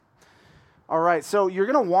All right, so you're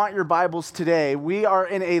going to want your Bibles today. We are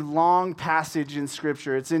in a long passage in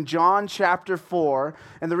Scripture. It's in John chapter 4,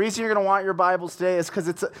 and the reason you're going to want your Bibles today is because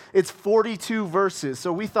it's 42 verses.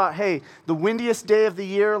 So we thought, hey, the windiest day of the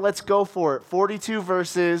year, let's go for it. 42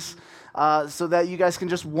 verses, so that you guys can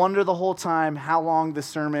just wonder the whole time how long this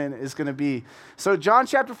sermon is going to be. So John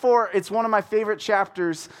chapter 4, it's one of my favorite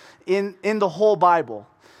chapters in the whole Bible.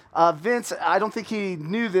 Vince, I don't think he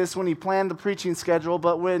knew this when he planned the preaching schedule,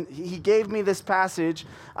 but when he gave me this passage,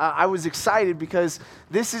 I was excited because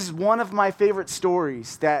this is one of my favorite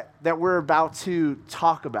stories that we're about to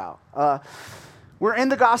talk about. We're in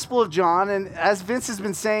the Gospel of John, and as Vince has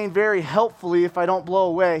been saying very helpfully, if I don't blow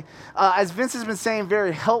away, as Vince has been saying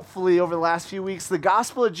very helpfully over the last few weeks, the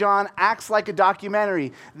Gospel of John acts like a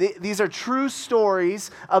documentary. These are true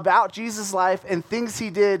stories about Jesus' life and things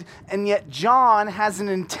he did, and yet John has an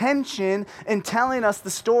intention in telling us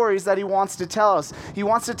the stories that he wants to tell us. He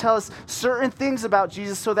wants to tell us certain things about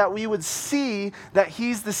Jesus so that we would see that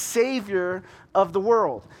he's the Savior of the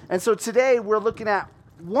world. And so today we're looking at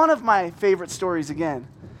one of my favorite stories again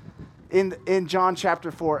in John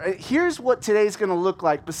chapter 4. Here's what today's going to look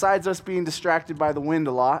like besides us being distracted by the wind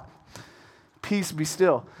a lot. Peace be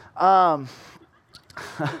still. I've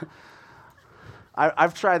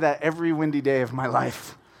tried that every windy day of my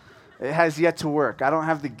life. It has yet to work. I don't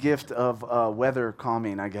have the gift of weather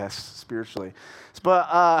calming, I guess, spiritually.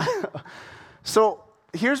 But so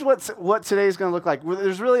here's what today is going to look like.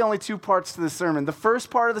 There's really only two parts to the sermon. The first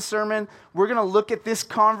part of the sermon, we're going to look at this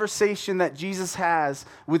conversation that Jesus has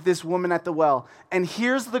with this woman at the well. And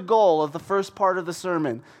here's the goal of the first part of the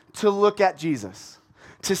sermon: to look at Jesus,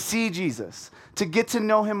 to see Jesus, to get to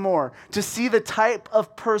know him more, to see the type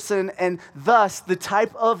of person and thus the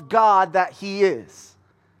type of God that he is.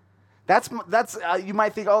 That's you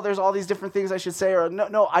might think, oh, there's all these different things I should say, or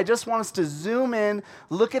no, I just want us to zoom in,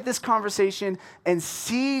 look at this conversation, and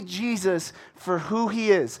see Jesus for who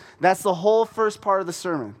he is. That's the whole first part of the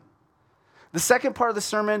sermon. The second part of the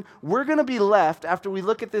sermon, we're going to be left, after we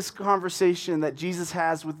look at this conversation that Jesus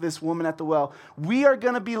has with this woman at the well, we are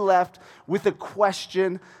going to be left with a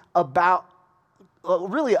question about,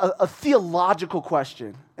 really a theological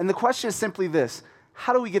question. And the question is simply this: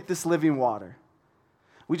 how do we get this living water?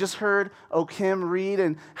 We just heard Kim read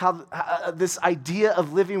and how this idea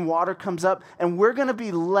of living water comes up, and we're going to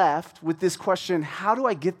be left with this question: how do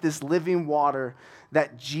I get this living water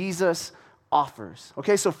that Jesus offers?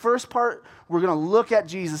 Okay, so first part, we're going to look at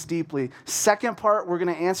Jesus deeply. Second part, we're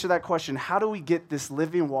going to answer that question: how do we get this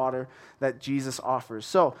living water that Jesus offers?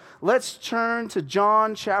 So let's turn to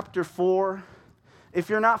John chapter 4. If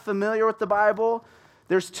you're not familiar with the Bible,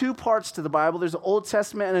 there's two parts to the Bible. There's an Old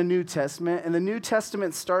Testament and a New Testament. And the New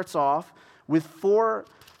Testament starts off with 4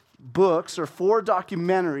 books or 4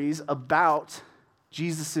 documentaries about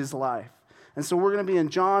Jesus' life. And so we're going to be in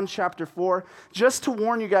John chapter 4. Just to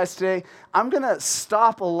warn you guys today, I'm going to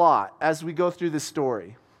stop a lot as we go through this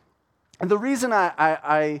story. And the reason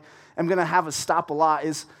I am going to have a stop a lot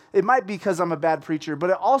is it might be because I'm a bad preacher, but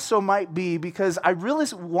it also might be because I really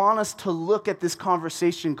want us to look at this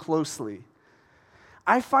conversation closely.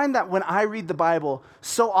 I find that when I read the Bible,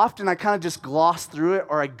 so often I kind of just gloss through it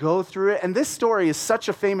or I go through it. And this story is such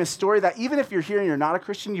a famous story that even if you're here and you're not a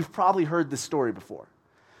Christian, you've probably heard this story before,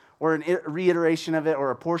 or a reiteration of it or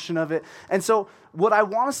a portion of it. And so what I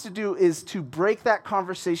want us to do is to break that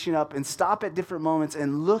conversation up and stop at different moments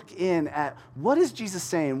and look in at, what is Jesus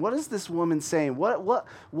saying? What is this woman saying?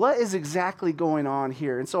 What is exactly going on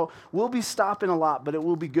here? And so we'll be stopping a lot, but it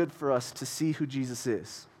will be good for us to see who Jesus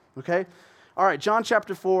is. Okay? All right, John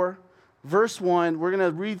chapter 4, verse 1, we're going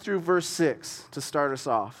to read through verse 6 to start us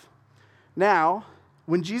off. Now,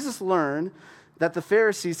 when Jesus learned that the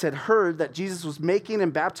Pharisees had heard that Jesus was making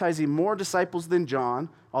and baptizing more disciples than John,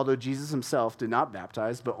 although Jesus himself did not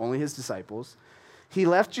baptize, but only his disciples, he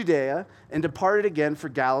left Judea and departed again for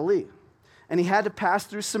Galilee. And he had to pass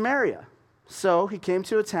through Samaria. So he came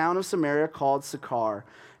to a town of Samaria called Sychar,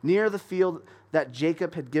 near the field that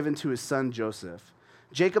Jacob had given to his son Joseph.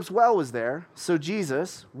 Jacob's well was there, so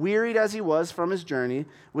Jesus, wearied as he was from his journey,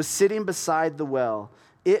 was sitting beside the well.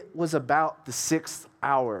 It was about the 6th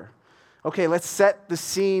hour. Okay, let's set the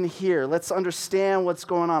scene here. Let's understand what's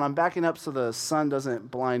going on. I'm backing up so the sun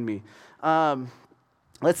doesn't blind me.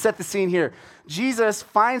 Let's set the scene here. Jesus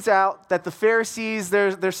finds out that the Pharisees,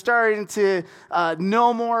 they're starting to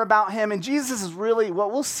know more about him. And Jesus is really,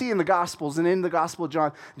 what we'll see in the Gospels and in the Gospel of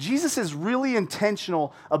John, Jesus is really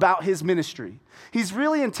intentional about his ministry. He's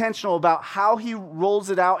really intentional about how he rolls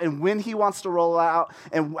it out and when he wants to roll it out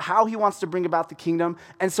and how he wants to bring about the kingdom.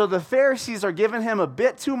 And so the Pharisees are giving him a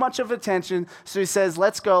bit too much of attention. So he says,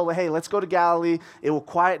 let's go. Hey, let's go to Galilee. It will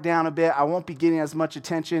quiet down a bit. I won't be getting as much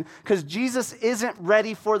attention because Jesus isn't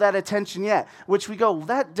ready for that attention yet, which we go,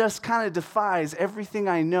 that just kind of defies everything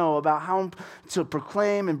I know about how to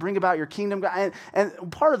proclaim and bring about your kingdom.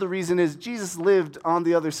 And part of the reason is Jesus lived on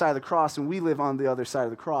the other side of the cross and we live on the other side of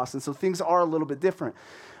the cross. And so things are a little bit different.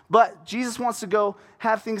 But Jesus wants to go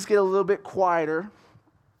have things get a little bit quieter.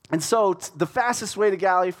 And so the fastest way to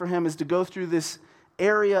Galilee for him is to go through this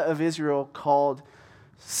area of Israel called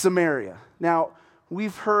Samaria. Now,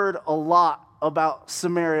 we've heard a lot about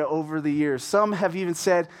Samaria over the years. Some have even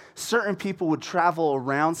said certain people would travel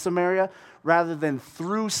around Samaria rather than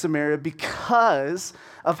through Samaria because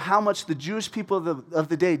of how much the Jewish people of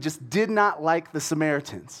the day just did not like the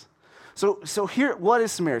Samaritans. So here, what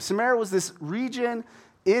is Samaria? Samaria was this region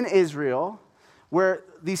in Israel where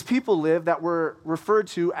these people lived that were referred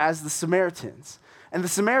to as the Samaritans. And the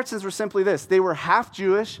Samaritans were simply this. They were half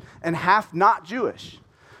Jewish and half not Jewish.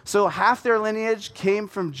 So half their lineage came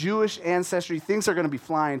from Jewish ancestry. Things are going to be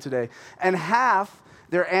flying today. And half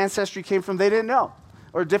their ancestry came from they didn't know.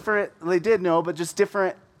 Or different, they did know, but just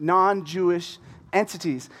different non-Jewish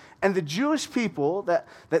entities. And the Jewish people that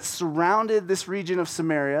surrounded this region of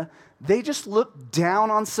Samaria, they just looked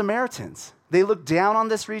down on Samaritans. They looked down on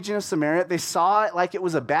this region of Samaria. They saw it like it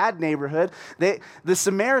was a bad neighborhood. The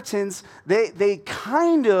Samaritans, they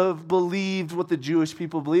kind of believed what the Jewish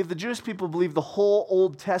people believed. The Jewish people believed the whole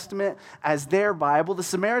Old Testament as their Bible. The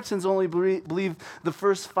Samaritans only believed the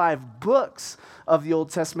first 5 books of the Old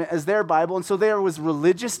Testament as their Bible. And so there was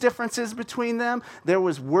religious differences between them. There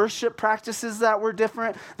was worship practices that were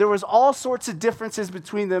different. There was all sorts of differences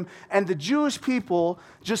between them. And the Jewish people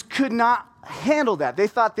just could not handle that. They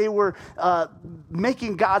thought they were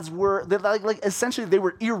making God's word, essentially they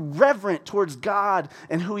were irreverent towards God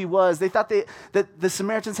and who he was. They thought that the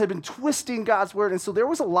Samaritans had been twisting God's word. And so there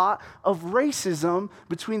was a lot of racism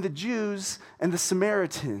between the Jews and the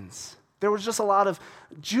Samaritans. There was just a lot of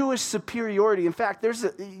Jewish superiority. In fact,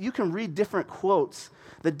 you can read different quotes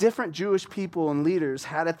that different Jewish people and leaders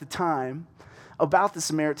had at the time about the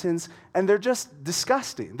Samaritans, and they're just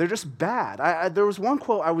disgusting. They're just bad. There was one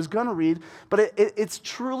quote I was going to read, but it's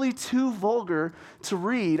truly too vulgar to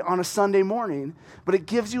read on a Sunday morning, but it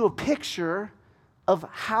gives you a picture of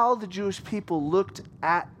how the Jewish people looked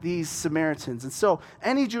at these Samaritans. And so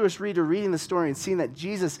any Jewish reader reading the story and seeing that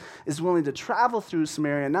Jesus is willing to travel through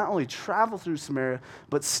Samaria, not only travel through Samaria,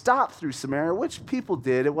 but stop through Samaria, which people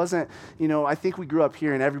did. It wasn't, I think we grew up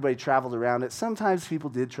here and everybody traveled around it. Sometimes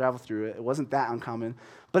people did travel through it. It wasn't that uncommon.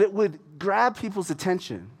 But it would grab people's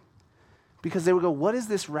attention because they would go, what is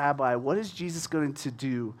this rabbi? What is Jesus going to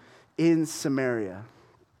do in Samaria?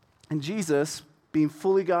 And Jesus, being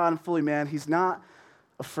fully God and fully man, he's not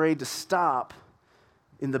afraid to stop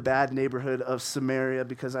in the bad neighborhood of Samaria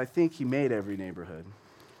because I think he made every neighborhood.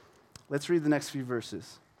 Let's read the next few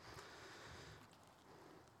verses.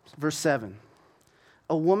 Verse 7.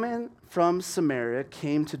 A woman from Samaria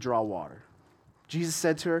came to draw water. Jesus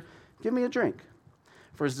said to her, "Give me a drink,"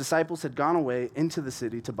 for his disciples had gone away into the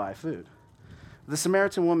city to buy food. The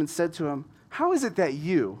Samaritan woman said to him, "How is it that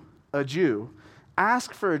you, a Jew,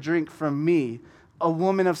 ask for a drink from me, a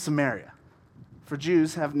woman of Samaria? For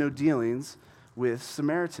Jews have no dealings with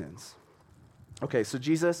Samaritans." Okay, so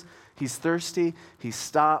Jesus, he's thirsty, he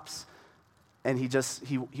stops, and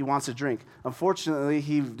he wants a drink. Unfortunately,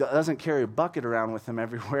 he doesn't carry a bucket around with him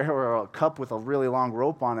everywhere or a cup with a really long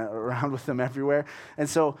rope on it around with him everywhere. And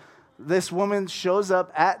so this woman shows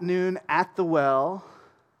up at noon at the well,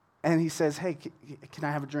 and he says, "Hey, can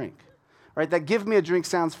I have a drink?" Right? That "give me a drink"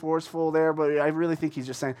 sounds forceful there, but I really think he's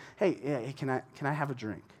just saying, hey, can I have a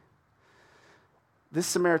drink? This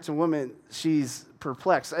Samaritan woman, she's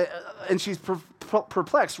perplexed, and she's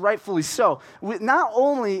perplexed, rightfully so. Not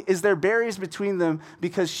only is there barriers between them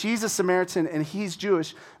because she's a Samaritan and he's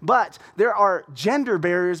Jewish, but there are gender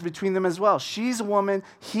barriers between them as well. She's a woman,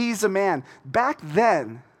 he's a man. Back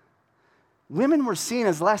then, women were seen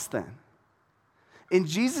as less than. In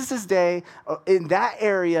Jesus' day, in that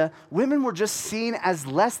area, women were just seen as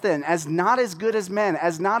less than, as not as good as men,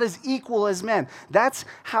 as not as equal as men. That's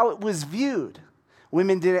how it was viewed.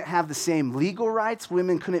 Women didn't have the same legal rights.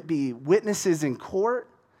 Women couldn't be witnesses in court.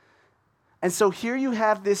 And so here you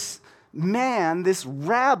have this man, this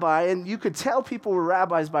rabbi, and you could tell people were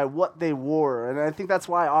rabbis by what they wore. And I think that's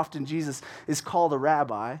why often Jesus is called a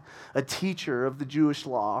rabbi, a teacher of the Jewish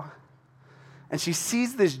law. And she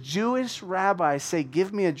sees this Jewish rabbi say,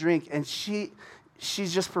 "Give me a drink," and she's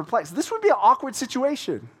just perplexed. This would be an awkward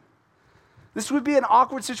situation. This would be an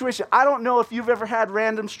awkward situation. I don't know if you've ever had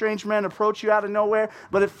random strange men approach you out of nowhere,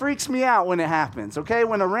 but it freaks me out when it happens, okay?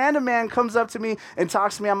 When a random man comes up to me and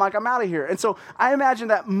talks to me, I'm like, I'm out of here. And so I imagine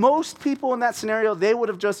that most people in that scenario, they would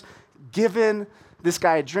have just given this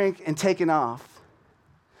guy a drink and taken off.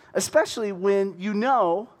 Especially when you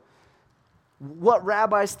know what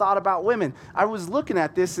rabbis thought about women. I was looking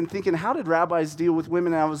at this and thinking, how did rabbis deal with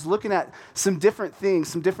women? And I was looking at some different things,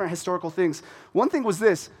 some different historical things. One thing was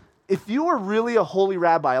this. If you were really a holy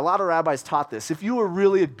rabbi, a lot of rabbis taught this, if you were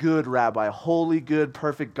really a good rabbi, a holy, good,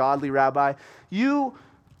 perfect, godly rabbi, you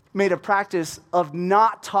made a practice of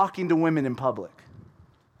not talking to women in public.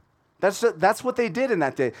 That's what they did in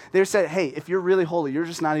that day. They said, hey, if you're really holy, you're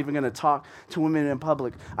just not even going to talk to women in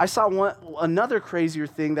public. I saw another crazier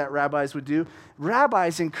thing that rabbis would do.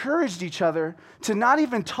 Rabbis encouraged each other to not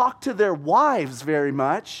even talk to their wives very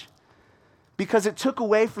much because it took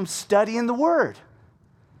away from studying the word.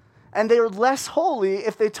 And they were less holy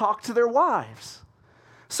if they talked to their wives.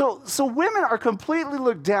 So women are completely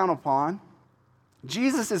looked down upon.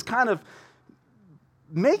 Jesus is kind of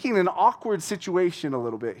making an awkward situation a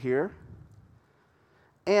little bit here.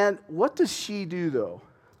 And what does she do, though?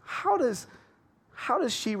 How does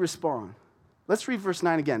she respond? Let's read verse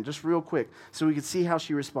 9 again, just real quick, so we can see how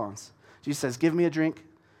she responds. She says, give me a drink.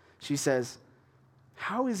 She says,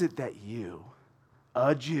 how is it that you,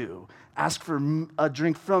 a Jew, ask for a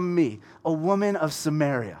drink from me, a woman of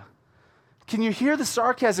Samaria? Can you hear the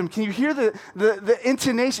sarcasm? Can you hear the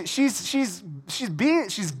intonation? She's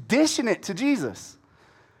dishing it to Jesus.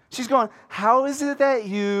 She's going, how is it that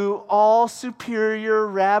you, all superior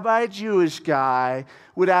rabbi Jewish guy,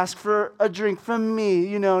 would ask for a drink from me?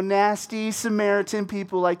 You know, nasty Samaritan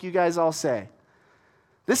people like you guys all say.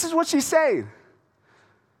 This is what she's saying.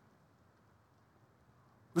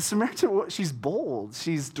 The Samaritan, she's bold,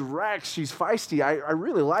 she's direct, she's feisty. I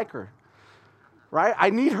really like her, right? I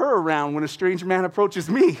need her around when a strange man approaches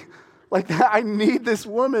me. Like that, I need this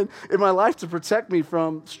woman in my life to protect me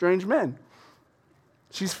from strange men.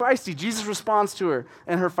 She's feisty. Jesus responds to her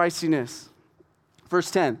and her feistiness.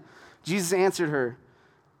 Verse 10, Jesus answered her,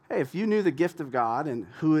 hey, if you knew the gift of God and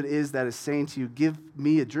who it is that is saying to you, give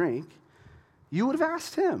me a drink, you would have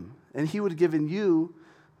asked him, and he would have given you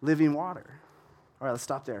living water. All right, let's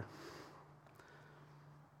stop there.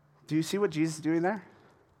 Do you see what Jesus is doing there?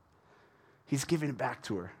 He's giving it back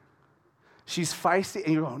to her. She's feisty,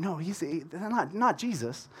 and you go, no, he's not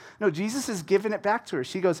Jesus. No, Jesus is giving it back to her.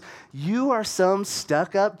 She goes, you are some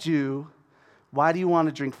stuck-up Jew. Why do you want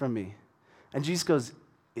to drink from me? And Jesus goes,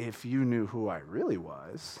 if you knew who I really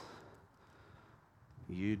was,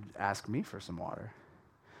 you'd ask me for some water.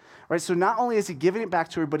 Right, so not only is he giving it back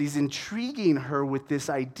to her, but he's intriguing her with this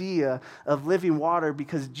idea of living water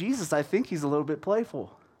because Jesus, I think he's a little bit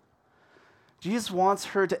playful. Jesus wants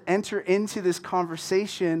her to enter into this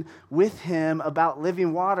conversation with him about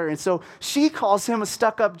living water. And so she calls him a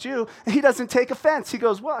stuck-up Jew, and he doesn't take offense. He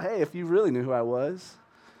goes, well, hey, if you really knew who I was,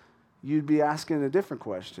 you'd be asking a different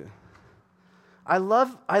question. I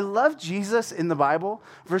love Jesus in the Bible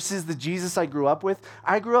versus the Jesus I grew up with.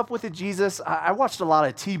 I grew up with a Jesus. I watched a lot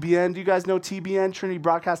of TBN. Do you guys know TBN, Trinity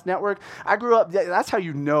Broadcast Network? I grew up, that's how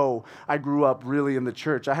you know I grew up really in the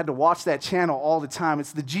church. I had to watch that channel all the time.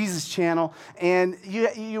 It's the Jesus channel, and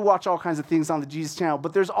you watch all kinds of things on the Jesus channel,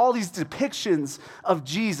 but there's all these depictions of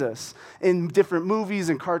Jesus in different movies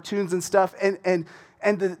and cartoons and stuff, and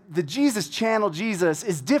the Jesus channel Jesus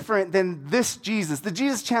is different than this Jesus. The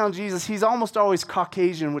Jesus channel Jesus, he's almost always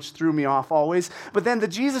Caucasian, which threw me off always. But then the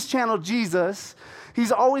Jesus channel Jesus,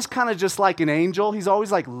 he's always kind of just like an angel. He's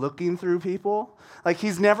always like looking through people. Like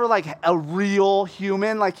he's never like a real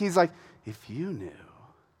human. Like he's like, if you knew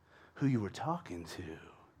who you were talking to,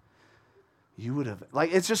 you would have,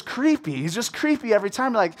 like, it's just creepy. He's just creepy every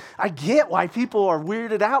time. Like, I get why people are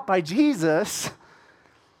weirded out by Jesus.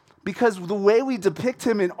 Because the way we depict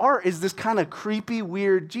him in art is this kind of creepy,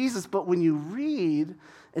 weird Jesus. But when you read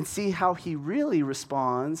and see how he really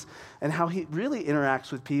responds and how he really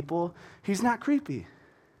interacts with people, he's not creepy.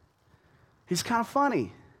 He's kind of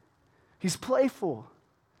funny. He's playful.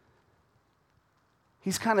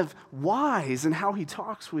 He's kind of wise in how he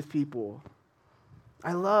talks with people.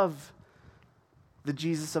 I love the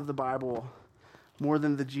Jesus of the Bible more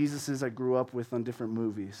than the Jesuses I grew up with on different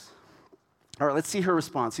movies. All right, let's see her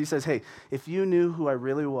response. He says, hey, if you knew who I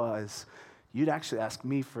really was, you'd actually ask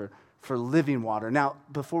me for living water. Now,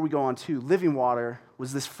 before we go on to, living water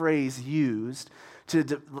was this phrase used to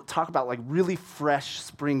talk about like really fresh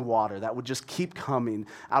spring water that would just keep coming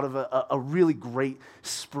out of a really great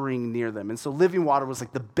spring near them. And so living water was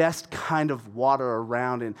like the best kind of water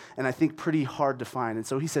around and I think pretty hard to find. And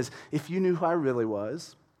so he says, if you knew who I really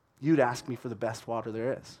was, You'd ask me for the best water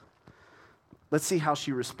there is. Let's see how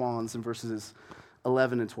she responds in verses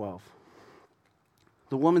 11 and 12.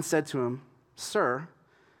 The woman said to him, "Sir,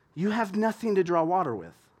 you have nothing to draw water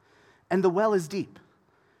with, and the well is deep.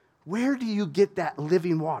 Where do you get that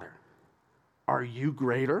living water? Are you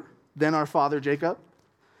greater than our father Jacob?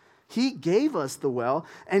 He gave us the well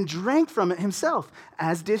and drank from it himself,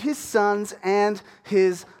 as did his sons and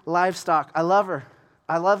his livestock." I love her.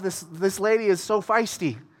 I love this. This lady is so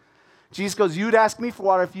feisty. Jesus goes, "You'd ask me for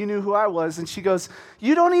water if you knew who I was." And she goes,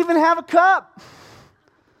 "You don't even have a cup."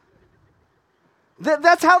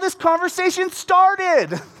 That's how this conversation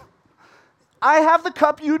started. I have the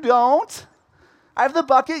cup, you don't. I have the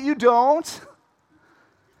bucket, you don't.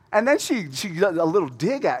 And then she does a little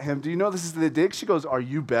dig at him. Do you know this is the dig? She goes, "Are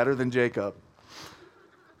you better than Jacob?"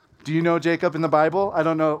 Do you know Jacob in the Bible? I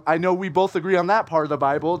don't know. I know we both agree on that part of the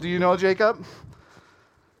Bible. Do you know Jacob?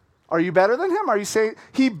 Are you better than him? Are you saying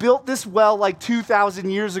he built this well like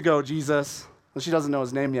 2,000 years ago, Jesus? Well, she doesn't know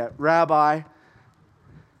his name yet. Rabbi.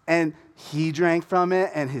 And he drank from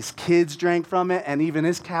it, and his kids drank from it, and even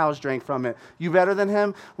his cows drank from it. You better than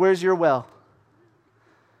him? Where's your well?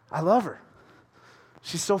 I love her.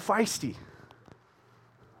 She's so feisty.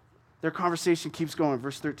 Their conversation keeps going.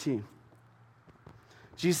 Verse 13.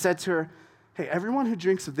 Jesus said to her, "Hey, everyone who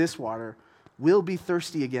drinks of this water will be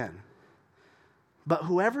thirsty again. But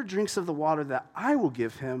whoever drinks of the water that I will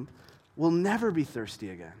give him will never be thirsty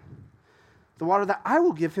again. The water that I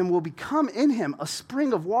will give him will become in him a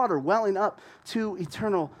spring of water welling up to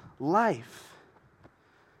eternal life."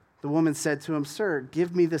 The woman said to him, "Sir,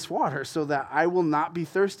 give me this water so that I will not be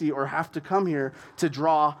thirsty or have to come here to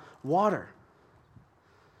draw water."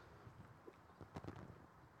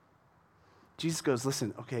 Jesus goes,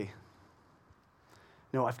 "Listen, okay,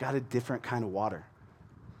 no, I've got a different kind of water.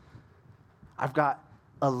 I've got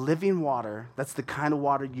a living water that's the kind of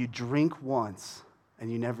water you drink once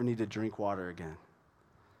and you never need to drink water again.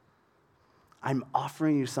 I'm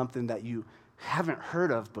offering you something that you haven't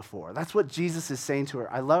heard of before." That's what Jesus is saying to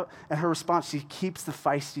her. I love, and her response, she keeps the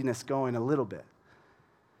feistiness going a little bit.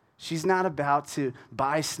 She's not about to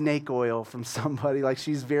buy snake oil from somebody. Like,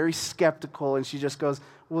 she's very skeptical, and she just goes,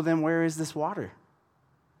 "Well, then where is this water?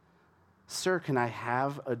 Sir, can I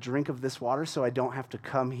have a drink of this water so I don't have to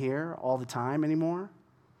come here all the time anymore?"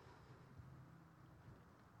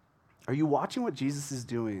 Are you watching what Jesus is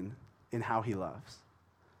doing in how he loves?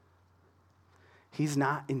 He's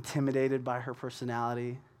not intimidated by her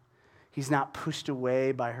personality. He's not pushed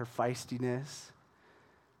away by her feistiness.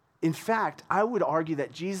 In fact, I would argue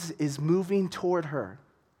that Jesus is moving toward her.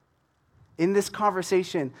 In this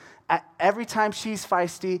conversation, every time she's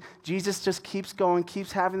feisty, Jesus just keeps going,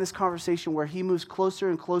 keeps having this conversation where he moves closer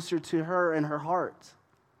and closer to her and her heart.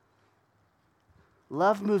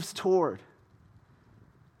 Love moves toward.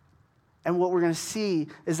 And what we're going to see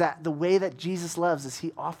is that the way that Jesus loves is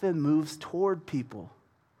he often moves toward people.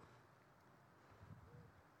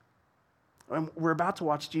 And we're about to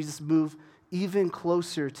watch Jesus move even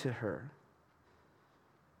closer to her.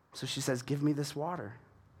 So she says, "Give me this water."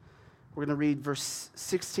 We're going to read verse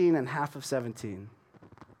 16 and half of 17.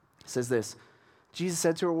 It says this: Jesus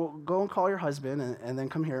said to her, "Well, go and call your husband and then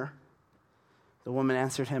come here." The woman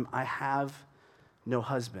answered him, "I have no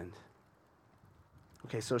husband."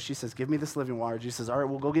 Okay, so she says, "Give me this living water." Jesus says, "All right,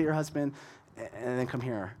 well, go get your husband and then come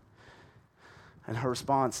here." And her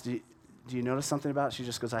response, do you notice something about it? She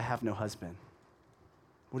just goes, "I have no husband."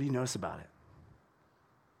 What do you notice about it?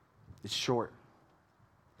 It's short.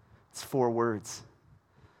 It's 4 words.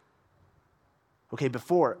 Okay,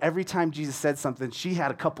 before, every time Jesus said something, she had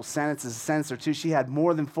a couple sentences, a sentence or two. She had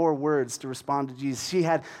more than 4 words to respond to Jesus. She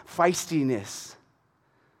had feistiness.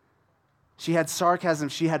 She had sarcasm.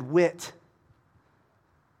 She had wit.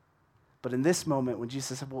 But in this moment, when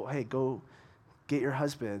Jesus said, "Well, hey, go get your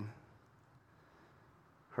husband,"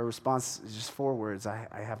 her response is just 4 words: I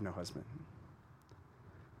have no husband.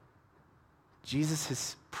 Jesus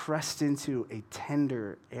has pressed into a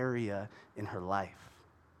tender area in her life.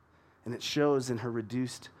 And it shows in her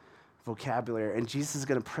reduced vocabulary. And Jesus is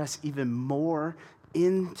going to press even more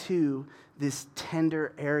into this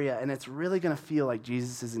tender area. And it's really going to feel like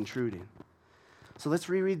Jesus is intruding. So let's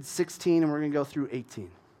reread 16, and we're going to go through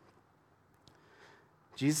 18.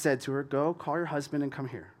 Jesus said to her, "Go, call your husband and come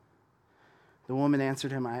here." The woman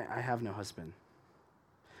answered him, I have no husband."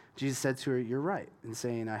 Jesus said to her, "You're right in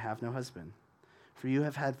saying, 'I have no husband.' For you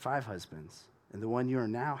have had 5 husbands, and the one you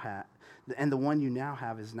now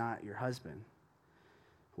have is not your husband.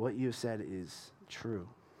 What you have said is true."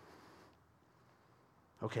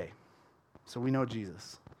 Okay, so we know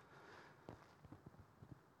Jesus.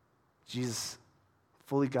 Jesus,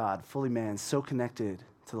 fully God, fully man, so connected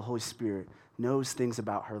to the Holy Spirit, knows things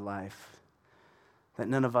about her life that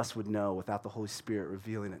none of us would know without the Holy Spirit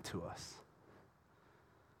revealing it to us.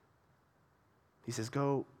 He says,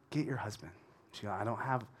 go get your husband. She goes, I don't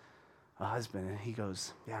have a husband. And he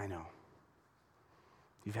goes, yeah, I know.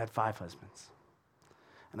 You've had 5 husbands.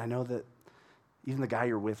 And I know that even the guy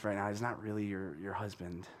you're with right now is not really your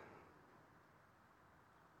husband.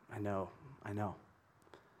 I know.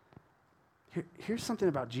 Here's something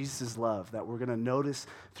about Jesus' love that we're going to notice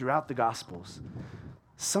throughout the Gospels.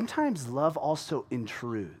 Sometimes love also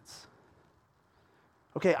intrudes.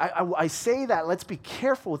 Okay, I say that, let's be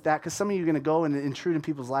careful with that, because some of you are going to go and intrude in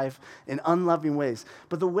people's life in unloving ways.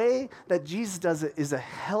 But the way that Jesus does it is a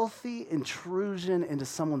healthy intrusion into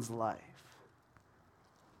someone's life.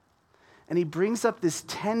 And he brings up this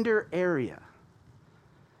tender area.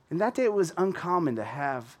 In that day, it was uncommon to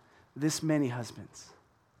have this many husbands.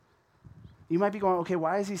 You might be going, okay,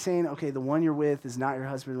 why is he saying, okay, the one you're with is not your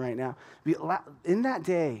husband right now? In that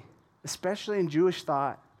day, especially in Jewish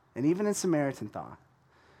thought, and even in Samaritan thought,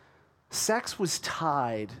 sex was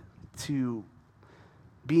tied to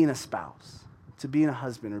being a spouse, to being a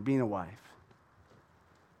husband or being a wife.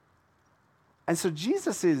 And so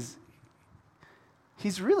Jesus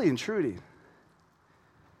he's really intruding.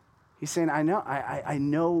 He's saying, I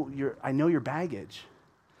know your baggage.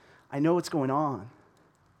 I know what's going on.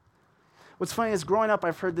 What's funny is growing up,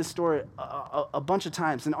 I've heard this story a bunch of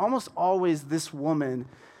times, and almost always this woman,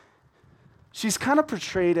 she's kind of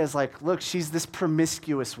portrayed as like, look, she's this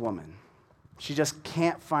promiscuous woman. She just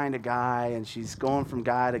can't find a guy, and she's going from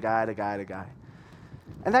guy to guy to guy to guy.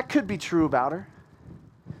 And that could be true about her.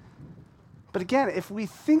 But again, if we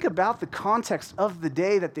think about the context of the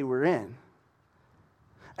day that they were in,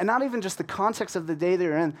 and not even just the context of the day they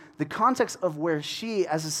were in, the context of where she,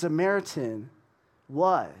 as a Samaritan,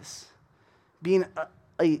 was, being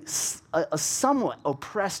a somewhat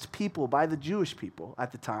oppressed people by the Jewish people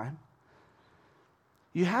at the time,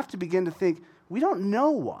 you have to begin to think, we don't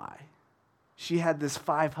know why she had this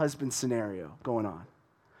 5 husband scenario going on.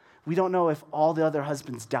 We don't know if all the other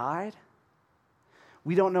husbands died.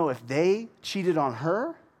 We don't know if they cheated on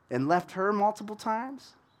her and left her multiple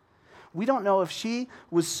times. We don't know if she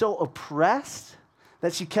was so oppressed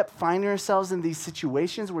that she kept finding herself in these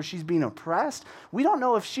situations where she's being oppressed. We don't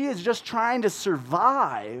know if she is just trying to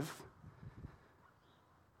survive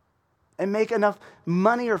and make enough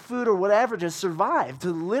money or food or whatever to survive, to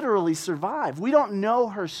literally survive. We don't know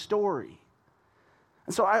her story.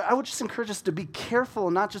 And so I would just encourage us to be careful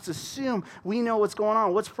and not just assume we know what's going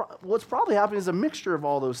on. What's probably happening is a mixture of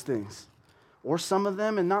all those things, or some of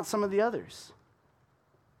them and not some of the others.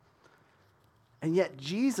 And yet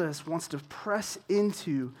Jesus wants to press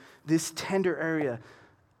into this tender area,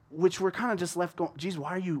 which we're kind of just left going, Jesus,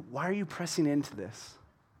 why are you pressing into this?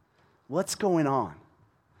 What's going on?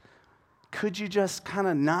 Could you just kind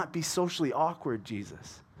of not be socially awkward,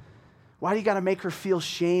 Jesus? Why do you got to make her feel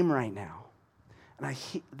shame right now? And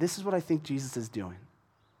this is what I think Jesus is doing.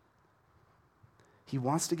 He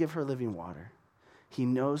wants to give her living water. He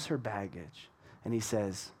knows her baggage. And he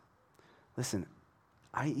says, listen,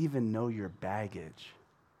 I even know your baggage,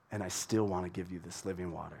 and I still want to give you this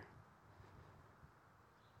living water.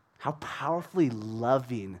 How powerfully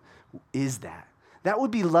loving is that? That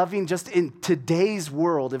would be loving just in today's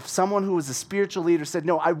world if someone who was a spiritual leader said,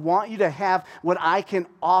 no, I want you to have what I can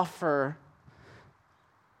offer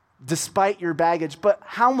despite your baggage, but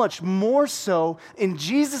how much more so in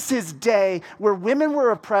Jesus' day where women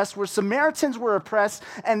were oppressed, where Samaritans were oppressed,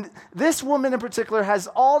 and this woman in particular has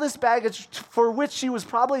all this baggage for which she was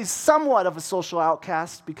probably somewhat of a social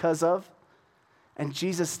outcast because of, and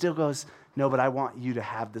Jesus still goes, no, but I want you to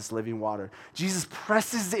have this living water. Jesus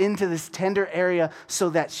presses into this tender area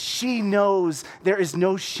so that she knows there is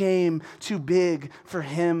no shame too big for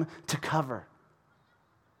him to cover.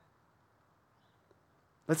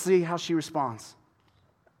 Let's see how she responds.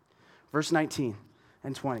 Verse 19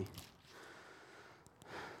 and 20.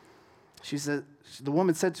 She said, the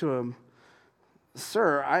woman said to him,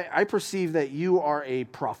 Sir, I perceive that you are a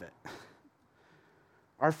prophet.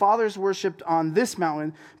 Our fathers worshipped on this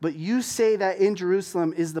mountain, but you say that in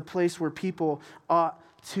Jerusalem is the place where people ought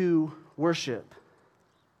to worship.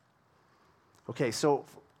 Okay, so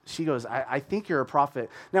she goes, I think you're a prophet.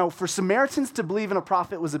 Now, for Samaritans to believe in a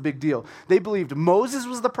prophet was a big deal. They believed Moses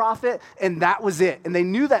was the prophet, and that was it. And they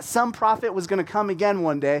knew that some prophet was going to come again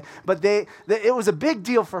one day, but it was a big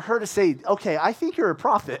deal for her to say, okay, I think you're a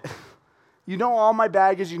prophet. You know all my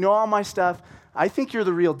baggage, you know all my stuff. I think you're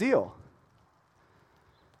the real deal.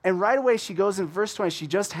 And right away, she goes in verse 20, she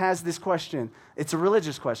just has this question. It's a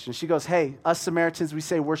religious question. She goes, hey, us Samaritans, we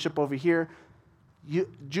say worship over here. You,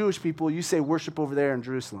 Jewish people, you say worship over there in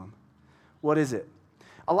Jerusalem. What is it?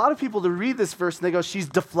 A lot of people, to read this verse, and they go, she's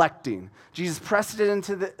deflecting. Jesus pressed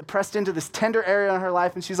into this tender area in her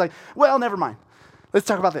life, and she's like, well, never mind. Let's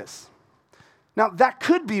talk about this. Now, that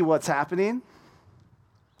could be what's happening.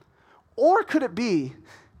 Or could it be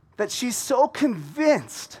that she's so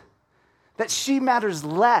convinced that she matters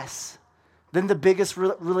less than the biggest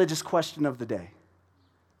religious question of the day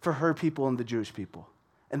for her people and the Jewish people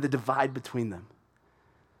and the divide between them?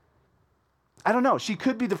 I don't know. She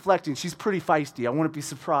could be deflecting. She's pretty feisty. I wouldn't be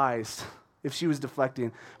surprised if she was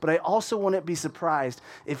deflecting. But I also wouldn't be surprised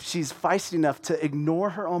if she's feisty enough to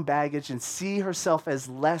ignore her own baggage and see herself as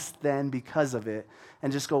less than because of it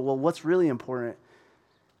and just go, well, what's really important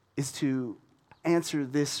is to answer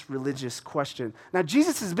this religious question. Now,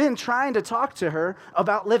 Jesus has been trying to talk to her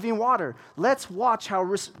about living water. Let's watch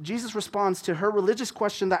how Jesus responds to her religious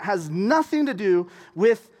question that has nothing to do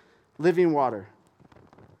with living water.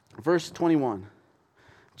 Verse 21.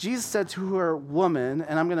 Jesus said to her, woman,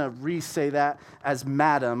 and I'm going to re-say that as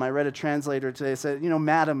madam. I read a translator today that said,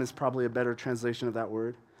 madam is probably a better translation of that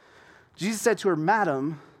word. Jesus said to her,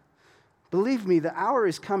 madam, believe me, the hour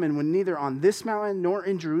is coming when neither on this mountain nor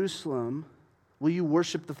in Jerusalem will you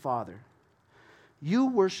worship the Father. You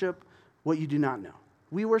worship what you do not know.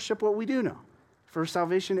 We worship what we do know, for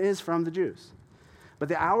salvation is from the Jews. But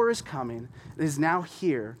the hour is coming, it is now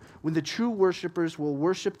here, when the true worshipers will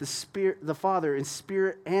worship the Father in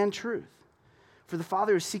spirit and truth. For the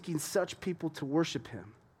Father is seeking such people to worship him.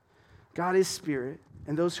 God is spirit,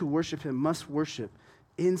 and those who worship him must worship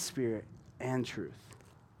in spirit and truth.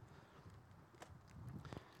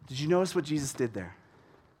 Did you notice what Jesus did there?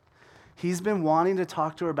 He's been wanting to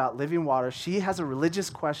talk to her about living water. She has a religious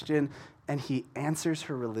question, and he answers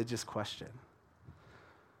her religious question.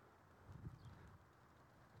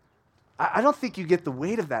 I don't think you get the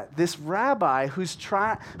weight of that. This rabbi who is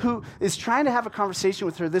trying to have a conversation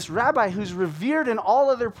with her, this rabbi who's revered in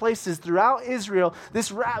all other places throughout Israel,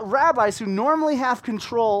 this rabbis who normally have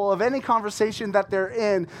control of any conversation that they're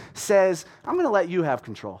in, says, I'm going to let you have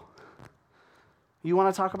control. You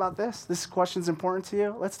want to talk about this? This question's important to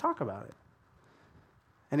you? Let's talk about it.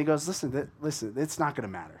 And he goes, listen, it's not going to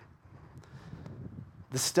matter.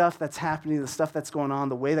 The stuff that's happening, the stuff that's going on,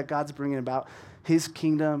 the way that God's bringing about his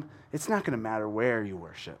kingdom, it's not going to matter where you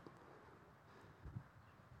worship.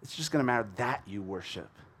 It's just going to matter that you worship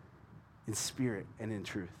in spirit and in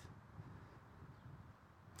truth.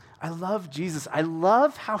 I love Jesus. I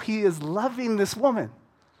love how he is loving this woman.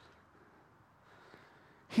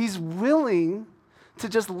 He's willing to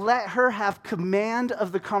just let her have command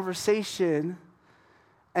of the conversation,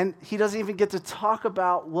 and he doesn't even get to talk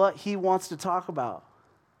about what he wants to talk about.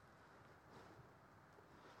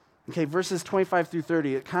 Okay, verses 25 through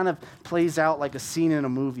 30, it kind of plays out like a scene in a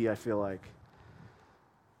movie, I feel like.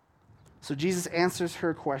 So Jesus answers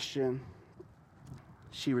her question.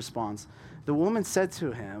 She responds, the woman said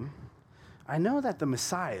to him, I know that the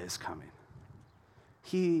Messiah is coming,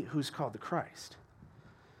 he who's called the Christ.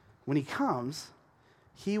 When he comes,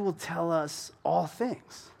 he will tell us all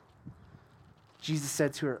things. Jesus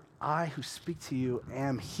said to her, I who speak to you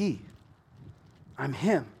am he. I'm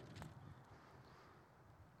him.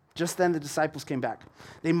 Just then the disciples came back.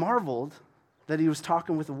 They marveled that he was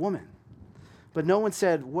talking with a woman. But no one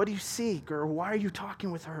said, what do you seek? Or why are you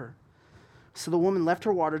talking with her? So the woman left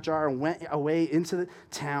her water jar and went away into the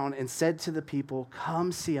town and said to the people,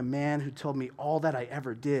 come see a man who told me all that I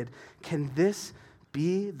ever did. Can this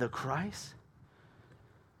be the Christ?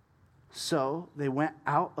 So they went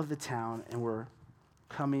out of the town and were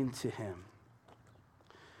coming to him.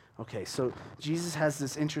 Okay, so Jesus has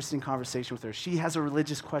this interesting conversation with her. She has a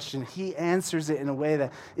religious question. He answers it in a way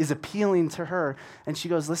that is appealing to her. And she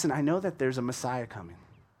goes, listen, I know that there's a Messiah coming.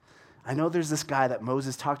 I know there's this guy that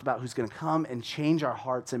Moses talked about who's going to come and change our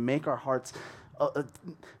hearts and make our hearts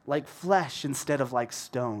like flesh instead of like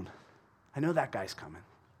stone. I know that guy's coming.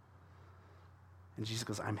 And Jesus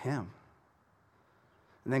goes, I'm him.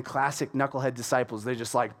 And then classic knucklehead disciples, they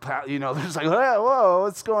just like, they're just like, hey, whoa,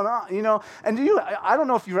 what's going on? And I don't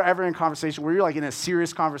know if you're ever in a conversation where you're like in a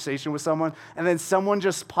serious conversation with someone and then someone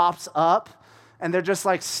just pops up and they're just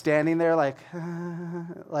like standing there like,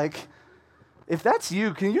 if that's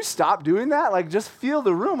you, can you stop doing that? Like just feel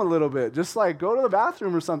the room a little bit. Just like go to the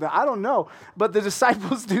bathroom or something. I don't know. But the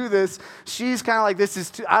disciples do this. She's kind of like, this is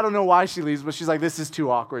too, I don't know why she leaves, but she's like, this is too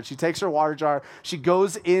awkward. She takes her water jar. She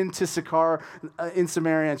goes into Sychar in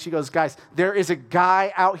Samaria and she goes, guys, there is a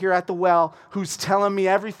guy out here at the well who's telling me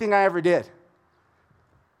everything I ever did.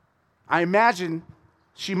 I imagine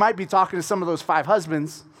she might be talking to some of those 5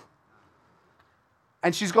 husbands.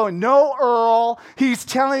 And she's going, no, Earl, he's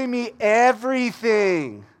telling me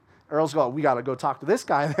everything. Earl's going, we got to go talk to this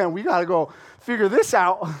guy then. We got to go figure this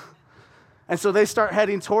out. And so they start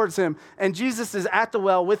heading towards him. And Jesus is at the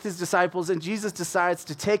well with his disciples, and Jesus decides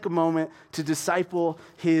to take a moment to disciple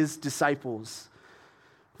his disciples.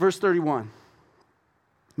 Verse 31.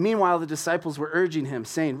 Meanwhile, the disciples were urging him,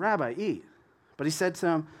 saying, Rabbi, eat. But he said to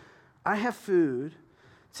them, I have food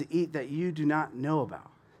to eat that you do not know about.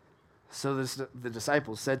 So the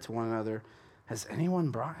disciples said to one another, has anyone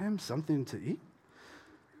brought him something to eat?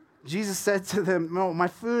 Jesus said to them, no, my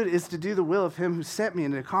food is to do the will of him who sent me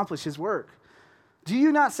and to accomplish his work. Do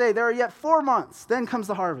you not say, there are yet 4 months, then comes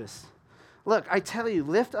the harvest? Look, I tell you,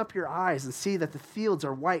 lift up your eyes and see that the fields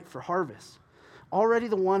are white for harvest. Already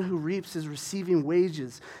the one who reaps is receiving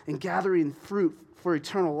wages and gathering fruit for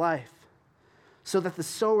eternal life, so that the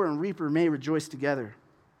sower and reaper may rejoice together.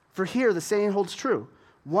 For here the saying holds true,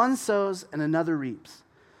 one sows and another reaps.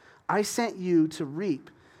 I sent you to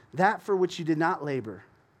reap that for which you did not labor.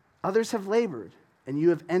 Others have labored, and you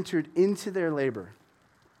have entered into their labor.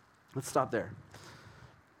 Let's stop there.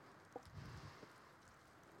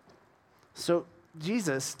 So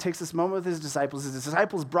Jesus takes this moment with his disciples. His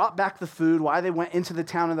disciples brought back the food, why they went into the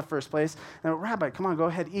town in the first place. And Rabbi, come on, go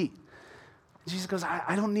ahead, eat. And Jesus goes,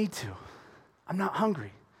 I don't need to. I'm not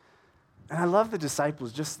hungry. And I love the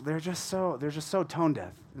disciples. They're just so tone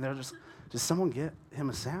deaf. And they're just, does someone get him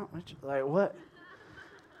a sandwich? Like, what?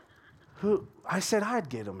 Who? I said I'd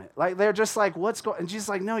get him it. Like, they're just like, what's going on? And Jesus is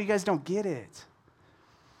like, no, you guys don't get it.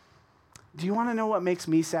 Do you want to know what makes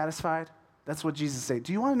me satisfied? That's what Jesus said.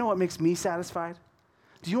 Do you want to know what makes me satisfied?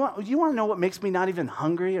 Do you want to know what makes me not even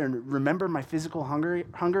hungry or remember my physical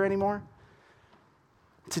hunger anymore?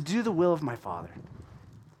 To do the will of my Father.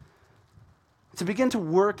 To begin to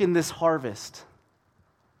work in this harvest.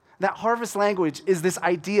 That harvest language is this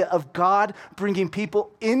idea of God bringing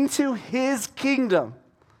people into his kingdom.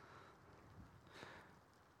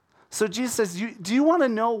 So Jesus says, do you want to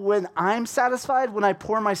know when I'm satisfied? When I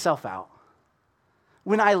pour myself out.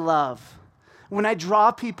 When I love. When I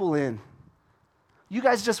draw people in. You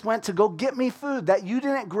guys just went to go get me food that you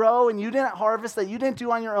didn't grow and you didn't harvest, that you didn't do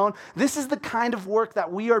on your own. This is the kind of work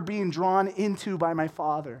that we are being drawn into by my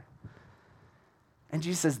Father. And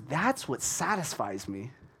Jesus says, that's what satisfies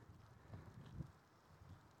me.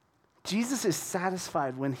 Jesus is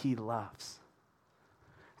satisfied when he loves.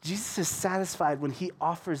 Jesus is satisfied when he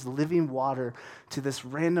offers living water to this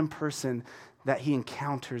random person that he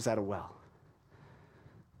encounters at a well.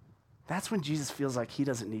 That's when Jesus feels like he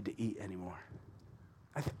doesn't need to eat anymore.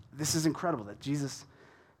 This is incredible that Jesus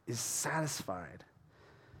is satisfied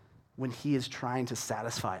when he is trying to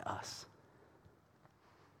satisfy us.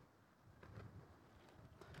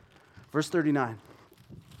 Verse 39.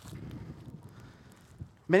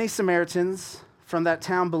 Many Samaritans from that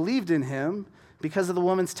town believed in him because of the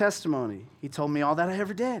woman's testimony. He told me all that I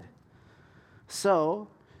ever did. So,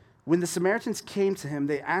 when the Samaritans came to him,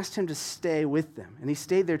 they asked him to stay with them, and he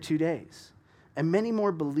stayed there 2 days. And many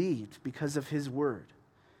more believed because of his word.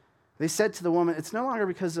 They said to the woman, it's no longer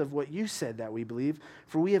because of what you said that we believe,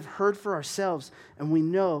 for we have heard for ourselves, and we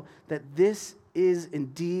know that this is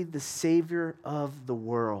indeed the Savior of the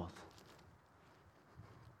world.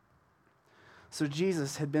 So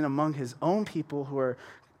Jesus had been among his own people who are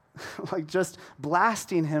like just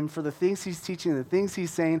blasting him for the things he's teaching, the things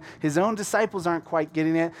he's saying. His own disciples aren't quite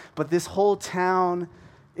getting it, but this whole town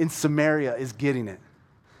in Samaria is getting it.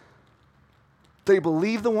 They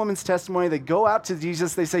believe the woman's testimony. They go out to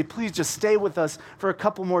Jesus. They say, please just stay with us for a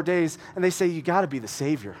couple more days. And they say, you got to be the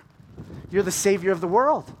Savior. You're the Savior of the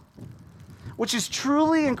world. Which is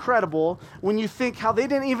truly incredible when you think how they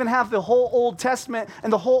didn't even have the whole Old Testament,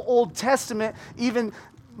 and the whole Old Testament even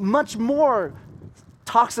much more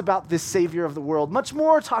talks about this Savior of the world, much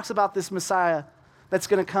more talks about this Messiah that's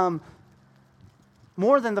going to come,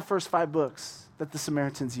 more than the first 5 books that the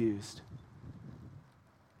Samaritans used.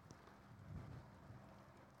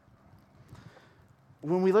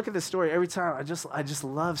 When we look at this story, every time I just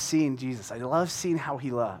love seeing Jesus. I love seeing how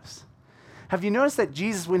he loves. Have you noticed that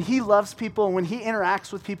Jesus, when he loves people, and when he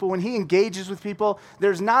interacts with people, when he engages with people,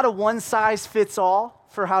 there's not a one-size-fits-all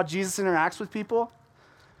for how Jesus interacts with people?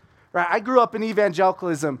 Right? I grew up in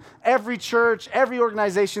evangelicalism. Every church, every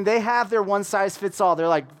organization, they have their one-size-fits-all. They're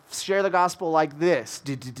like, share the gospel like this.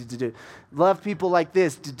 Love people like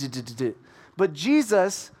this. But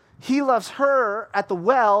Jesus, he loves her at the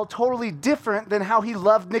well totally different than how he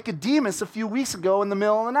loved Nicodemus a few weeks ago in the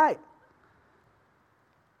middle of the night.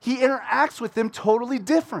 He interacts with them totally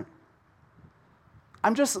different.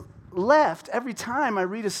 I'm just left every time I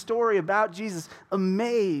read a story about Jesus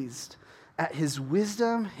amazed at his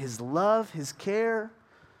wisdom, his love, his care.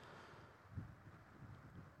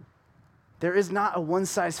 There is not a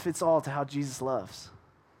one-size-fits-all to how Jesus loves.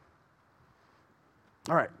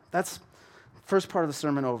 All right, that's the first part of the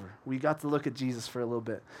sermon over. We got to look at Jesus for a little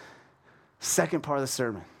bit. Second part of the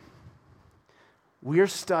sermon. We're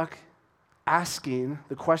stuck asking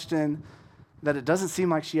the question that it doesn't seem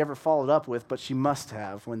like she ever followed up with, but she must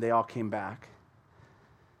have when they all came back.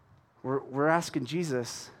 We're asking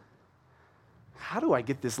Jesus, how do I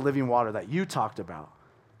get this living water that you talked about?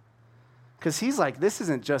 Because he's like, this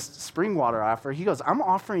isn't just spring water I offer. He goes, I'm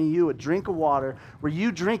offering you a drink of water where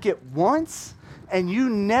you drink it once and you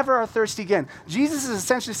never are thirsty again. Jesus is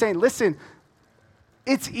essentially saying, listen,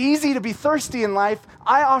 it's easy to be thirsty in life.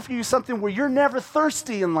 I offer you something where you're never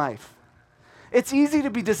thirsty in life. It's easy to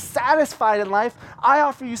be dissatisfied in life. I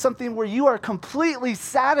offer you something where you are completely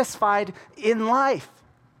satisfied in life.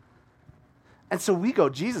 And so we go,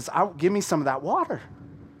 Jesus, give me some of that water.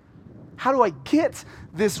 How do I get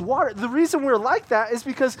this water? The reason we're like that is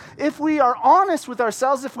because if we are honest with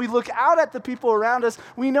ourselves, if we look out at the people around us,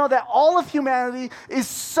 we know that all of humanity is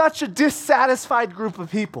such a dissatisfied group of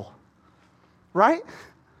people, right?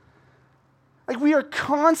 Like we are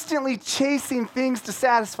constantly chasing things to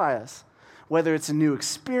satisfy us. Whether it's a new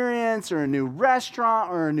experience or a new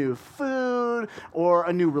restaurant or a new food or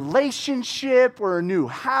a new relationship or a new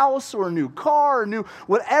house or a new car or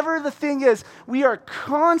whatever the thing is, we are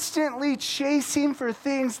constantly chasing for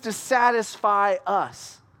things to satisfy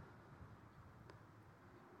us.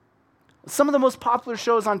 Some of the most popular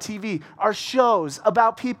shows on TV are shows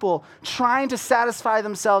about people trying to satisfy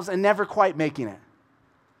themselves and never quite making it.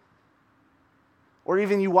 Or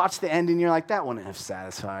even you watch the end and you're like, that wouldn't have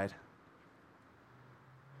satisfied.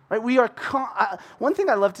 Right, we are. One thing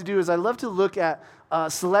I love to do is I love to look at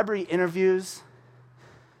celebrity interviews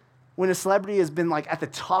when a celebrity has been like at the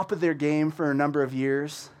top of their game for a number of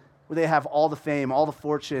years, where they have all the fame, all the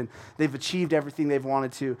fortune, they've achieved everything they've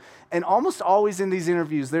wanted to. And almost always in these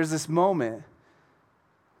interviews, there's this moment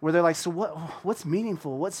where they're like, so what's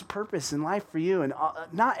meaningful? What's the purpose in life for you? And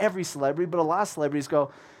not every celebrity, but a lot of celebrities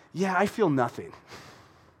go, yeah, I feel nothing.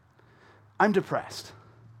 I'm depressed.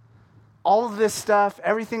 All of this stuff,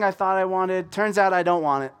 everything I thought I wanted, turns out I don't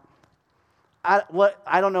want it.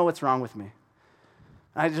 I don't know what's wrong with me.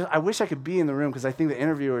 I wish I could be in the room because I think the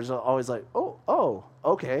interviewers are always like, oh,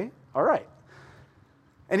 okay, all right.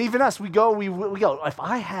 And even us, we go, if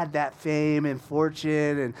I had that fame and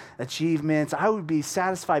fortune and achievements, I would be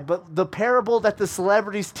satisfied. But the parable that the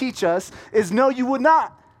celebrities teach us is no, you would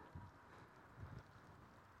not.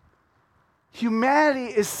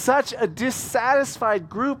 Humanity is such a dissatisfied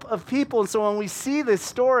group of people. And so when we see this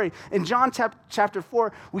story in John chapter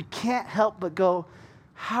 4, we can't help but go,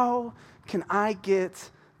 how can I get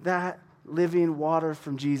that living water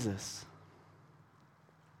from Jesus?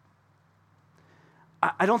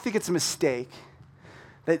 I don't think it's a mistake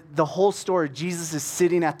that the whole story, Jesus is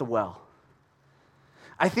sitting at the well.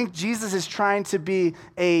 I think Jesus is trying to be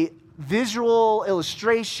a visual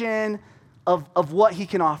illustration of what he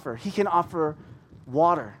can offer. He can offer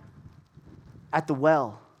water at the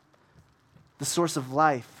well, the source of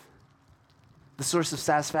life, the source of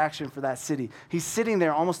satisfaction for that city. He's sitting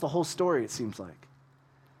there almost the whole story, it seems like.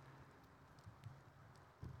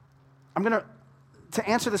 To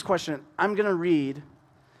answer this question, I'm going to read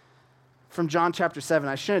from John chapter 7.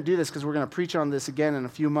 I shouldn't do this because we're going to preach on this again in a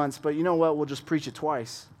few months, but you know what? We'll just preach it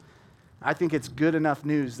twice. I think it's good enough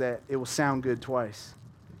news that it will sound good twice.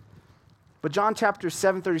 But John chapter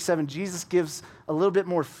 7:37, Jesus gives a little bit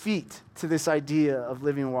more feet to this idea of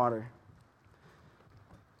living water.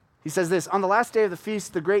 He says this, on the last day of the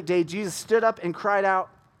feast, the great day, Jesus stood up and cried out,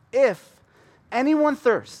 if anyone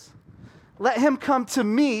thirsts, let him come to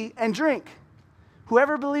me and drink.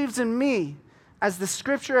 Whoever believes in me, as the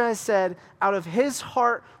scripture has said, out of his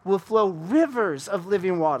heart will flow rivers of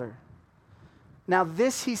living water. Now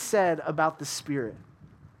this he said about the Spirit,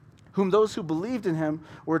 whom those who believed in him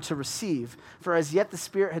were to receive. For as yet the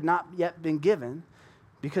Spirit had not yet been given,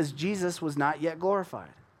 because Jesus was not yet glorified.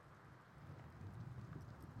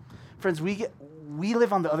 Friends, we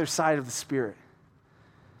live on the other side of the Spirit.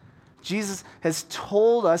 Jesus has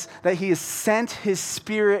told us that he has sent his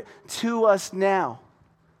Spirit to us now.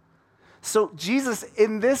 So Jesus,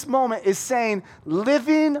 in this moment, is saying,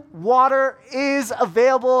 living water is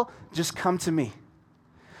available. Just come to me.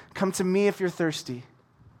 Come to me if you're thirsty.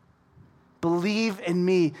 Believe in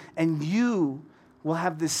me, and you will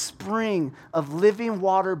have this spring of living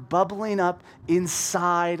water bubbling up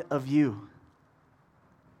inside of you.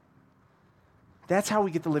 That's how we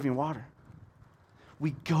get the living water.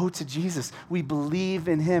 We go to Jesus. We believe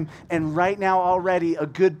in him. And right now already, a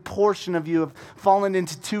good portion of you have fallen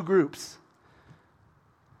into two groups.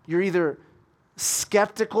 You're either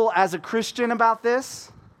skeptical as a Christian about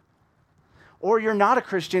this, or you're not a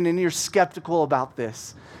Christian and you're skeptical about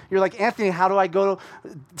this. You're like, Anthony, how do I go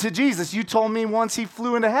to Jesus? You told me once he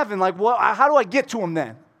flew into heaven. Like, how do I get to him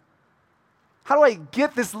then? How do I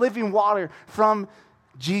get this living water from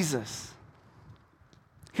Jesus?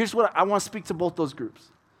 Here's what I want to speak to both those groups.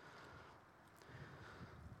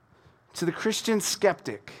 To the Christian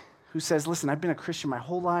skeptic who says, listen, I've been a Christian my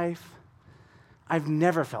whole life. I've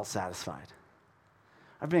never felt satisfied.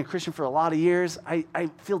 I've been a Christian for a lot of years. I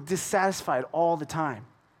feel dissatisfied all the time.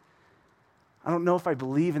 I don't know if I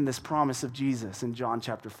believe in this promise of Jesus in John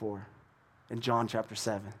chapter 4 and John chapter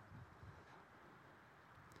 7.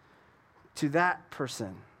 To that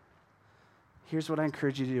person, here's what I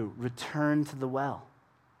encourage you to do. Return to the well.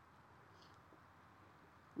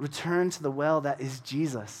 Return to the well that is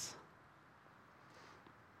Jesus.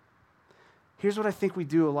 Here's what I think we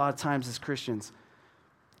do a lot of times as Christians.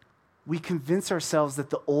 We convince ourselves that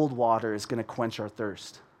the old water is going to quench our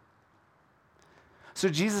thirst. So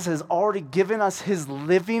Jesus has already given us his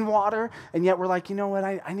living water, and yet we're like, you know what?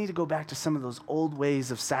 I need to go back to some of those old ways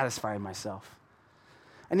of satisfying myself.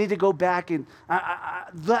 I need to go back and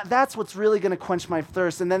that's what's really going to quench my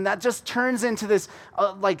thirst. And then that just turns into this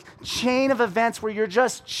like chain of events where you're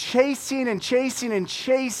just chasing and chasing and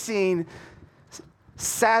chasing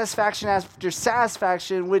satisfaction after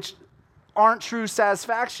satisfaction, which aren't true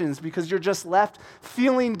satisfactions because you're just left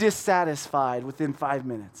feeling dissatisfied within 5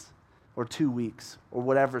 minutes or 2 weeks or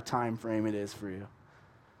whatever time frame it is for you.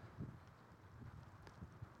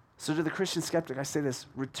 So to the Christian skeptic, I say this: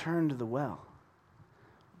 return to the well.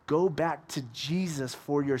 Go back to Jesus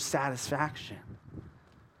for your satisfaction.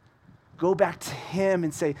 Go back to him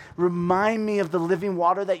and say, remind me of the living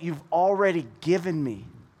water that you've already given me.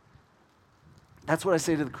 That's what I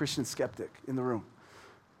say to the Christian skeptic in the room.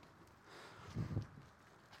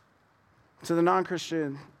 To the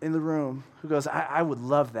non-Christian in the room who goes, I would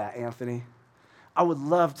love that, Anthony. I would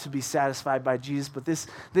love to be satisfied by Jesus, but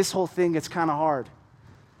this whole thing gets kind of hard.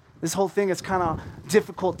 This whole thing is kind of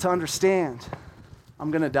difficult to understand. I'm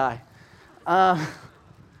going to die.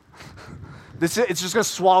 It's just going to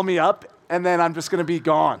swallow me up, and then I'm just going to be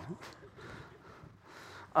gone.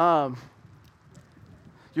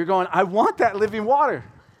 You're going, I want that living water.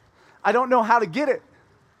 I don't know how to get it.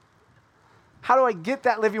 How do I get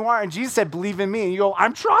that living water? And Jesus said, believe in me. And you go,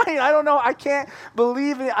 I'm trying. I don't know. I can't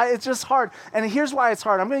believe it. It's just hard. And here's why it's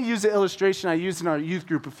hard. I'm going to use the illustration I used in our youth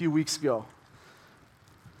group a few weeks ago.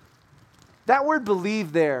 That word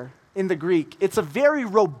believe there, in the Greek, it's a very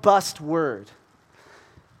robust word.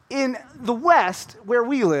 In the West, where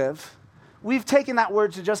we live, we've taken that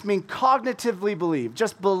word to just mean cognitively believe.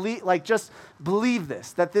 Just believe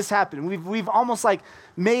this, that this happened. We've almost like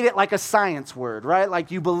made it like a science word, right? Like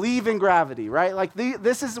you believe in gravity, right? Like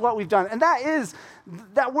this is what we've done. And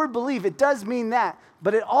that word believe, it does mean that,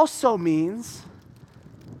 but it also means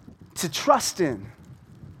to trust in,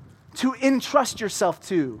 to entrust yourself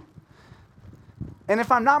to. And if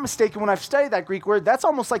I'm not mistaken, when I've studied that Greek word, that's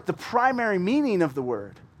almost like the primary meaning of the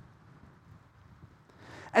word.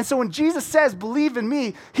 And so when Jesus says, believe in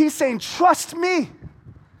me, he's saying, trust me.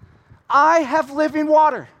 I have living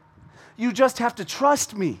water. You just have to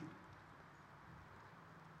trust me.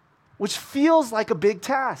 Which feels like a big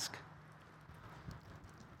task.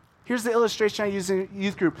 Here's the illustration I use in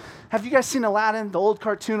youth group. Have you guys seen Aladdin, the old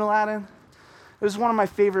cartoon Aladdin? It was one of my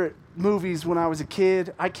favorite movies when I was a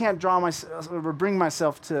kid. I can't bring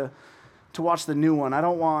myself to watch the new one. I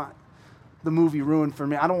don't want the movie ruined for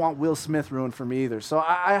me. I don't want Will Smith ruined for me either. So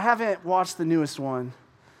I haven't watched the newest one.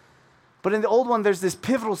 But in the old one, there's this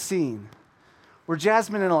pivotal scene where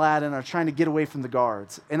Jasmine and Aladdin are trying to get away from the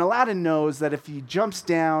guards. And Aladdin knows that if he jumps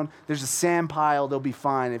down, there's a sand pile, they'll be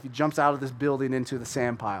fine. If he jumps out of this building into the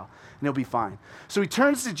sand pile, and he'll be fine. So he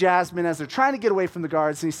turns to Jasmine as they're trying to get away from the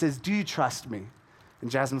guards, and he says, do you trust me? And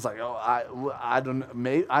Jasmine's like, I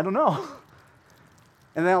don't know.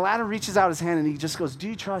 And then Aladdin reaches out his hand, and he just goes, do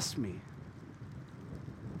you trust me?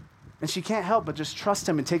 And she can't help but just trust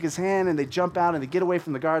him and take his hand, and they jump out, and they get away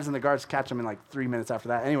from the guards, and the guards catch them in like 3 minutes after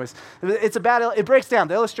that. Anyways, it breaks down.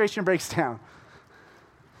 The illustration breaks down.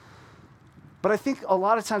 But I think a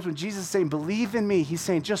lot of times when Jesus is saying, believe in me, he's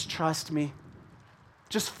saying, just trust me.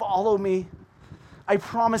 Just follow me. I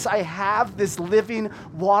promise I have this living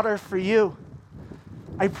water for you.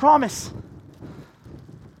 I promise.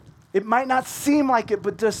 It might not seem like it,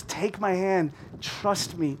 but just take my hand.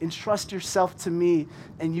 Trust me. Entrust yourself to me,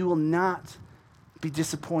 and you will not be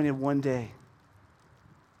disappointed one day.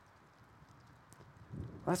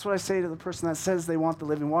 That's what I say to the person that says they want the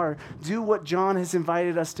living water. Do what John has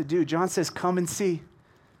invited us to do. John says, come and see.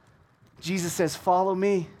 Jesus says, follow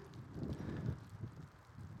me.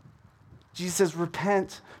 Jesus says,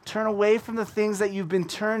 repent. Turn away from the things that you've been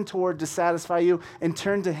turned toward to satisfy you and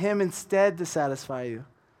turn to him instead to satisfy you.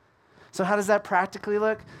 So how does that practically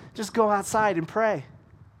look? Just go outside and pray.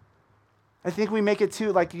 I think we make it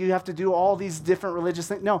too like you have to do all these different religious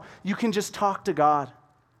things. No, you can just talk to God.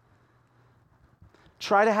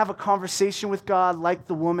 Try to have a conversation with God like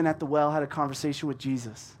the woman at the well had a conversation with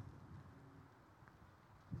Jesus.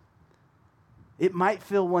 It might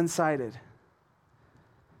feel one-sided,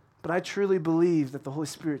 but I truly believe that the Holy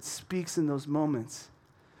Spirit speaks in those moments.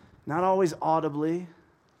 Not always audibly,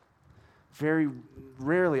 very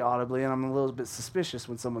rarely audibly, and I'm a little bit suspicious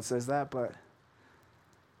when someone says that, but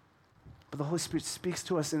the Holy Spirit speaks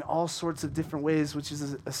to us in all sorts of different ways, which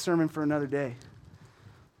is a sermon for another day.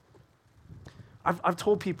 I've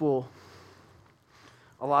told people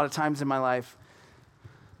a lot of times in my life,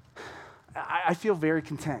 I feel very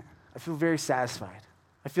content. I feel very satisfied.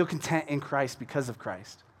 I feel content in Christ because of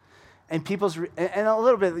Christ. And and a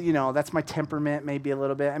little bit, that's my temperament maybe a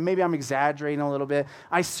little bit, and maybe I'm exaggerating a little bit.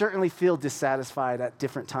 I certainly feel dissatisfied at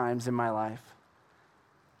different times in my life.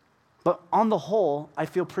 But on the whole, I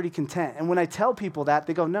feel pretty content. And when I tell people that,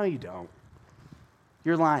 they go, no, you don't.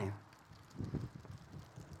 You're lying.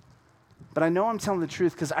 But I know I'm telling the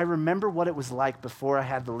truth because I remember what it was like before I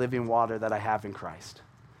had the living water that I have in Christ.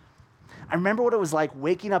 I remember what it was like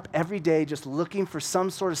waking up every day just looking for some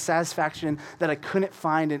sort of satisfaction that I couldn't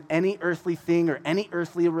find in any earthly thing or any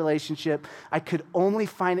earthly relationship. I could only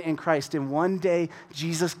find it in Christ. And one day,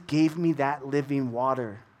 Jesus gave me that living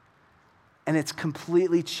water. And it's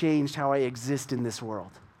completely changed how I exist in this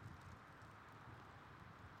world.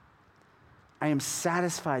 I am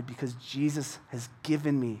satisfied because Jesus has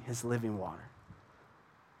given me his living water.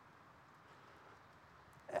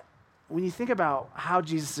 When you think about how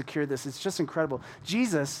Jesus secured this, it's just incredible.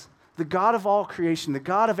 Jesus, the God of all creation, the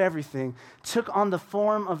God of everything, took on the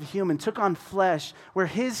form of a human, took on flesh, where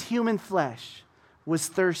his human flesh was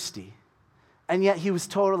thirsty, and yet he was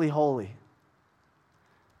totally holy.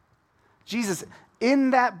 Jesus,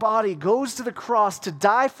 in that body, goes to the cross to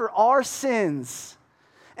die for our sins.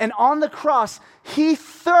 And on the cross, he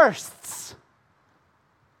thirsts.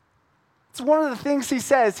 It's one of the things he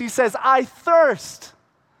says. He says, I thirst.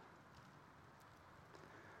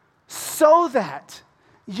 So that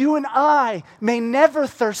you and I may never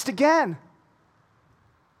thirst again.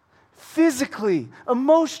 Physically,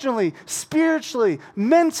 emotionally, spiritually,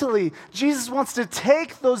 mentally, Jesus wants to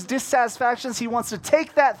take those dissatisfactions. He wants to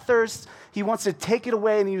take that thirst. He wants to take it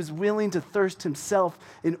away, and he was willing to thirst himself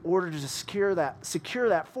in order to secure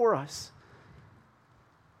that for us.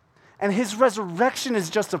 And his resurrection is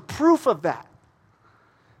just a proof of that.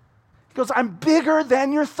 He goes, I'm bigger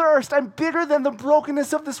than your thirst. I'm bigger than the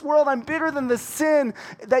brokenness of this world. I'm bigger than the sin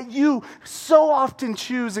that you so often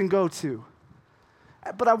choose and go to.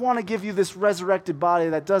 But I want to give you this resurrected body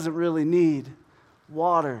that doesn't really need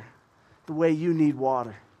water the way you need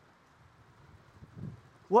water.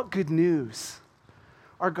 What good news.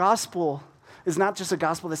 Our gospel is not just a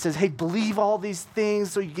gospel that says, hey, believe all these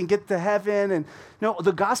things so you can get to heaven. And no,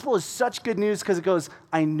 the gospel is such good news because it goes,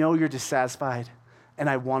 I know you're dissatisfied, and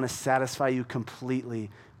I want to satisfy you completely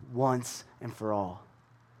once and for all.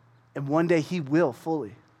 And one day he will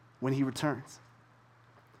fully when he returns.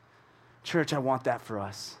 Church, I want that for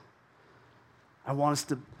us. I want us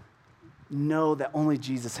to know that only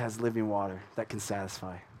Jesus has living water that can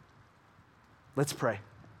satisfy. Let's pray.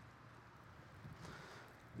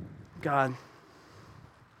 God,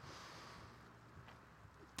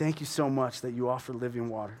 thank you so much that you offer living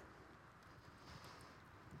water.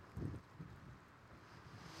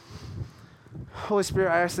 Holy Spirit,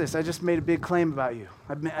 I ask this. I just made a big claim about you.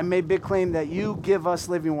 I made a big claim that you give us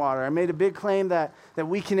living water. I made a big claim that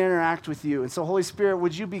we can interact with you. And so, Holy Spirit,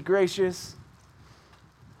 would you be gracious?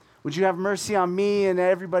 Would you have mercy on me and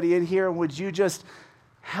everybody in here? And would you just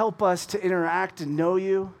help us to interact and know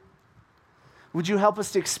you? Would you help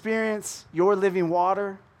us to experience your living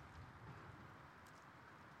water?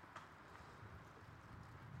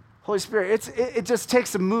 Holy Spirit, it just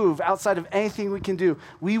takes a move outside of anything we can do.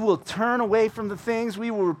 We will turn away from the things.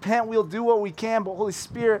 We will repent. We'll do what we can. But Holy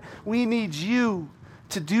Spirit, we need you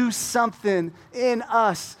to do something in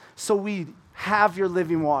us so we have your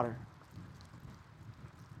living water.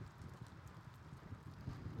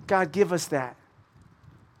 God, give us that.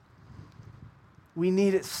 We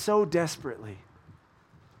need it so desperately.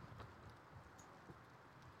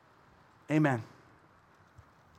 Amen.